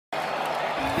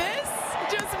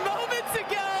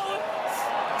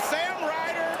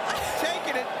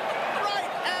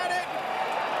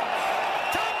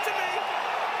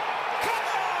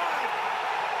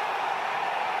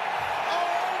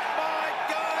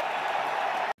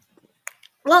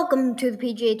Welcome to the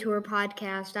PGA Tour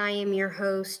podcast. I am your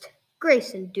host,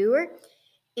 Grayson Dewar,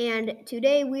 and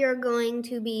today we are going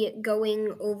to be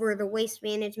going over the Waste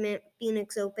Management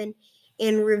Phoinix Open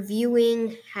and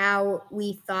reviewing how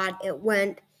we thought it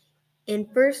went. And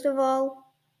first of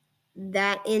all,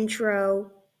 that intro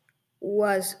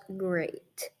was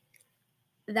great.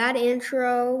 That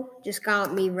intro just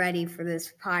got me ready for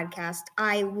this podcast.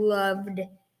 I loved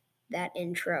that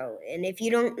intro. And if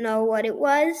you don't know what it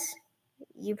was,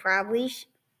 you probably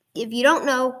if you don't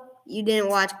know, you didn't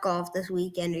watch golf this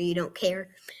weekend or you don't care.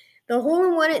 The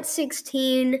hole-in-one at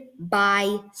 16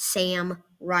 by Sam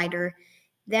Ryder.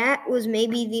 That was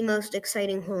maybe the most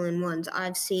exciting hole-in-ones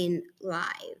I've seen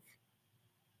live.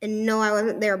 And no, I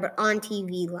wasn't there, but on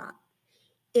TV live.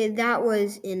 That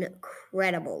was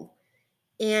incredible.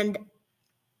 And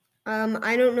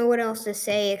I don't know what else to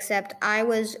say except I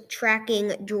was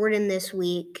tracking Jordan this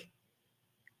week.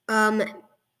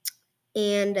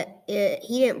 And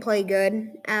he didn't play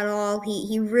good at all.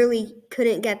 He really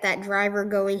couldn't get that driver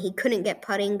going. He couldn't get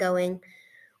putting going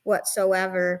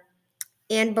whatsoever.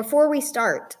 And before we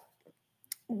start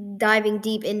diving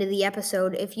deep into the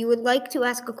episode, if you would like to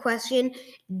ask a question,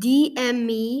 DM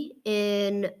me,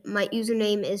 and my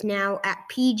username is now at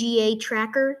PGA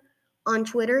Tracker on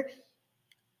Twitter.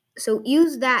 So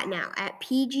use that now, at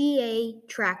PGA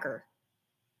Tracker.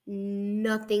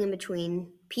 Nothing in between.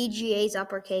 PGA's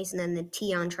uppercase and then the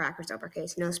T on Tracker's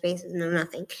uppercase. No spaces, no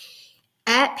nothing.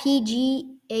 At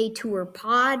PGA Tour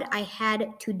Pod, I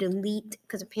had to delete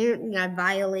because apparently I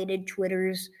violated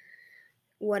Twitter's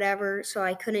whatever, so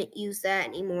I couldn't use that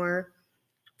anymore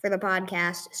for the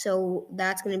podcast. So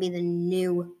that's going to be the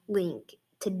new link.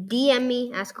 To DM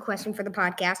me, ask a question for the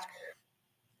podcast.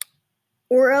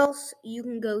 Or else you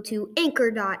can go to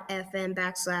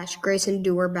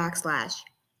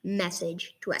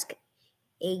anchor.fm/GraysonDewer/message to ask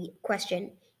a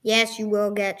question. Yes, you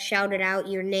will get shouted out,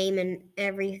 your name and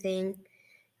everything.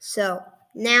 So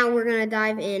now we're going to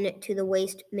dive into the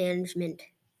Waste Management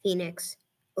Phoinix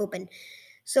Open.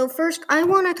 So first, I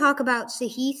want to talk about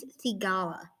Sahith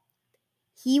Theegala.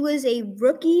 He was a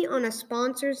rookie on a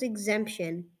sponsor's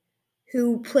exemption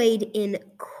who played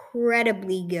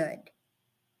incredibly good.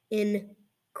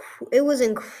 It was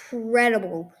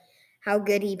incredible how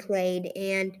good he played,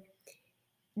 and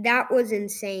that was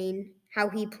insane how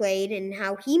he played and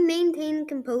how he maintained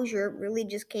composure. It really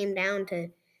just came down to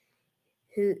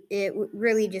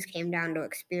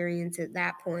experience at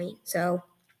that point. So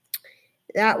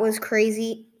that was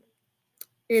crazy.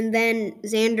 And then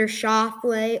Xander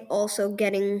Schauffele also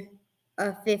getting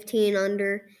a 15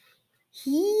 under.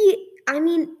 He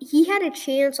had a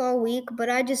chance all week, but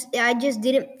I just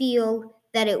didn't feel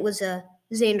that it was a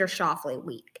Xander Schauffele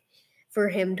week for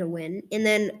him to win. And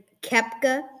then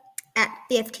Koepka at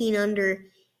 15 under,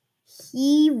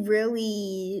 he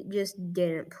really just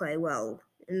didn't play well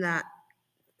in that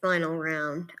final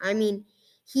round. I mean,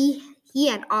 he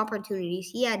had opportunities.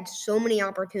 He had so many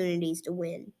opportunities to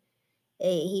win.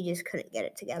 He just couldn't get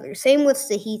it together. Same with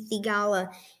Sahith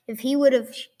Theegala. If he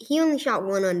only shot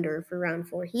 1 under for round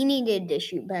 4. He needed to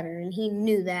shoot better, and he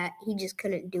knew that. He just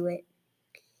couldn't do it.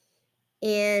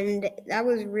 And that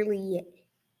was really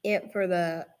it for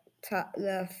the top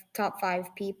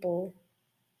 5 people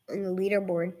on the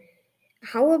leaderboard.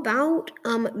 How about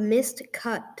missed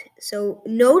cut? So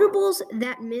notables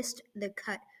that missed the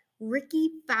cut. Ricky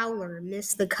Fowler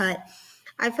missed the cut.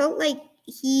 I felt like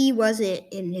he wasn't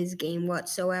in his game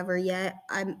whatsoever yet.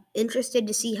 I'm interested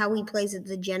to see how he plays at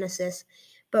the Genesis.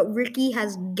 But Ricky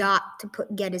has got to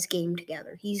get his game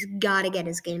together. He's got to get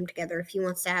his game together if he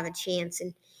wants to have a chance.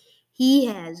 And he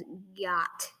has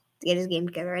got to get his game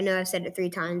together. I know I've said it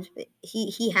 3 times, but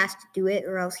he has to do it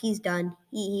or else he's done.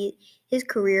 His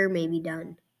career may be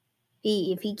done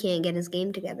if he can't get his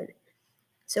game together.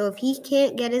 So if he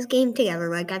can't get his game together,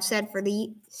 like I've said for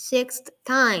the 6th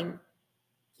time,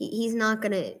 he's not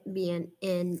going to be in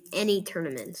any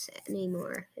tournaments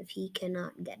anymore if he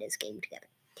cannot get his game together.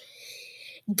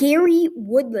 Gary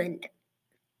Woodland,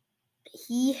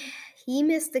 he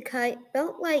missed the cut.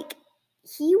 Felt like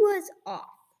he was off.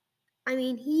 I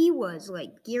mean, he was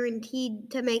like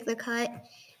guaranteed to make the cut.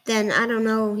 Then I don't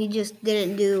know, he just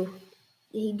didn't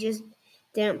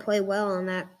play well on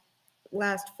that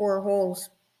last 4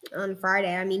 holes on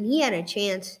Friday. I mean, he had a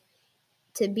chance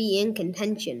to be in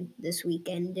contention this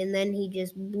weekend, and then he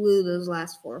just blew those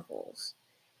last 4 holes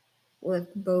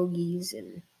with bogeys,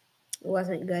 and it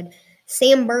wasn't good.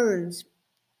 Sam Burns,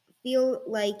 feel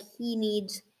like he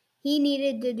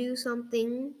needed to do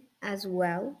something as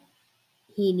well.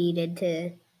 He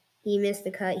missed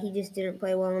the cut. He just didn't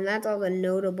play well, and that's all the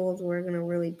notables we're going to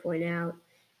really point out.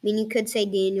 mean, you could say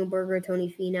Daniel Berger,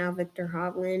 Tony Finau, Victor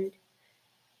Hovland.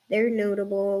 They're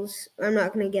notables. I'm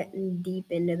not going to get deep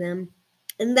into them.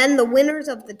 And then the winners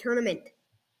of the tournament.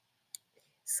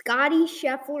 Scotty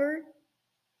Scheffler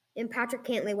and Patrick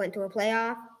Cantlay went to a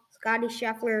playoff. Scotty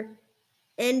Scheffler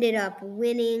ended up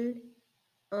winning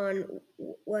on,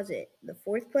 was it the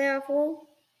fourth playoff hole?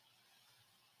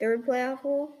 Third playoff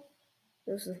hole?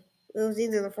 It was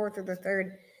either the fourth or the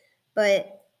third.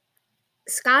 But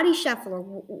Scotty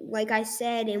Scheffler, like I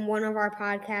said in one of our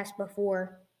podcasts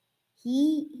before,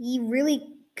 he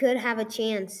really could have a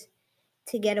chance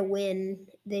to get a win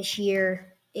this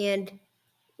year. And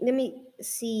let me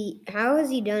see, how has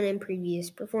he done in previous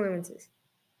performances?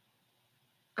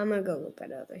 I'm going to go look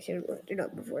that up. I should have looked it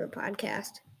up before the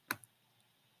podcast.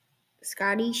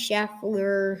 Scotty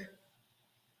Scheffler.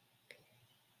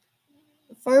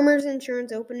 Farmers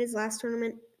Insurance opened his last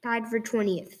tournament, tied for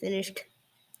 20th,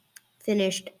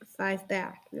 finished 5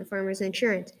 back in the Farmers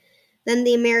Insurance. Then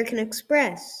the American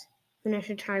Express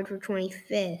finished tied for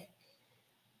 25th.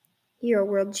 Hero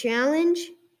World Challenge,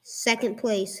 second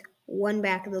place, 1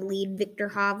 back of the lead. Victor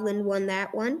Hovland won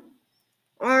that one.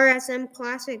 RSM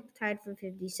Classic tied for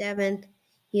 57th.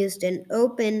 Houston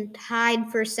Open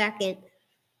tied for second.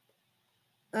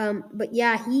 But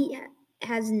yeah, he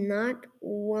has not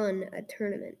won a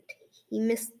tournament. He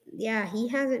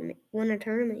hasn't won a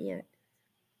tournament yet.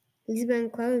 He's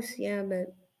been close, yeah,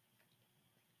 but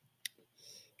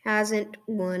hasn't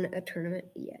won a tournament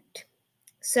yet.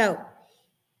 So,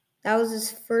 that was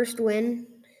his first win.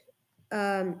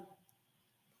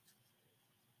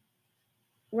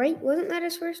 Right? Wasn't that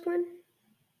his first win?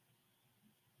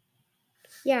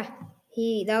 Yeah,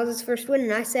 that was his first win.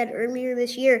 And I said earlier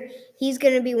this year, he's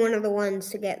going to be one of the ones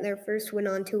to get their first win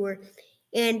on tour.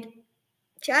 And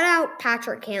shout out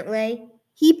Patrick Cantlay.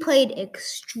 He played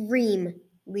extremely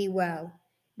well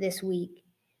this week.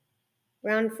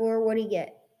 Round 4, what did he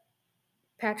get?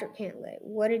 Patrick Cantlay.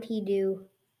 What did he do?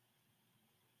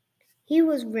 He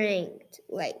was ranked.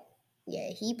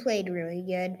 He played really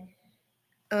good.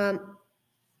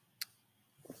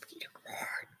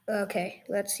 Okay,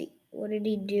 let's see. What did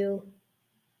he do?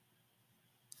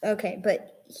 Okay,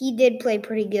 but he did play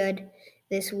pretty good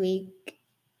this week.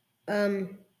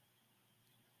 Round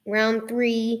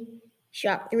 3,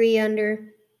 shot 3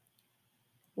 under.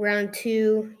 Round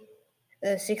 2,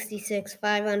 66,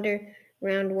 5 under.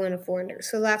 Round 1, 4 under.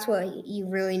 So that's what you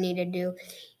really need to do.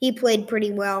 He played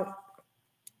pretty well.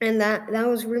 And that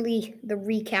was really the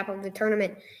recap of the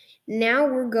tournament. Now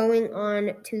we're going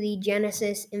on to the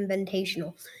Genesis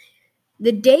Invitational.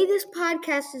 The day this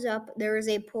podcast is up, there is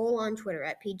a poll on Twitter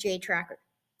at PGA Tracker.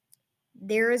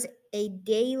 There is a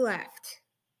day left,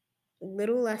 a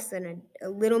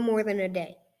little more than a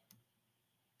day,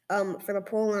 for the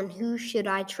poll on who should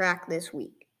I track this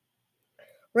week.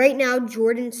 Right now,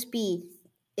 Jordan Spieth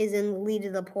is in the lead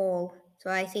of the poll,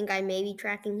 so I think I may be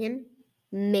tracking him,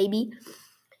 maybe,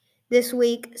 this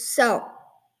week. So,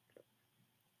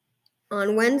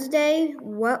 on Wednesday,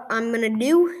 what I'm going to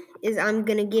do is I'm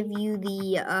going to give you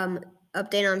the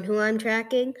update on who I'm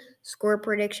tracking, score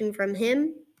prediction from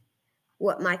him,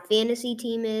 what my fantasy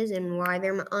team is, and why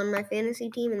they're on my fantasy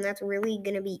team, and that's really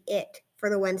going to be it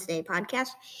for the Wednesday podcast.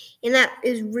 And that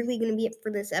is really going to be it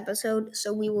for this episode.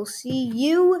 So we will see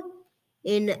you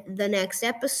in the next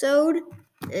episode.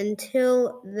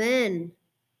 Until then,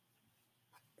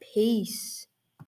 peace.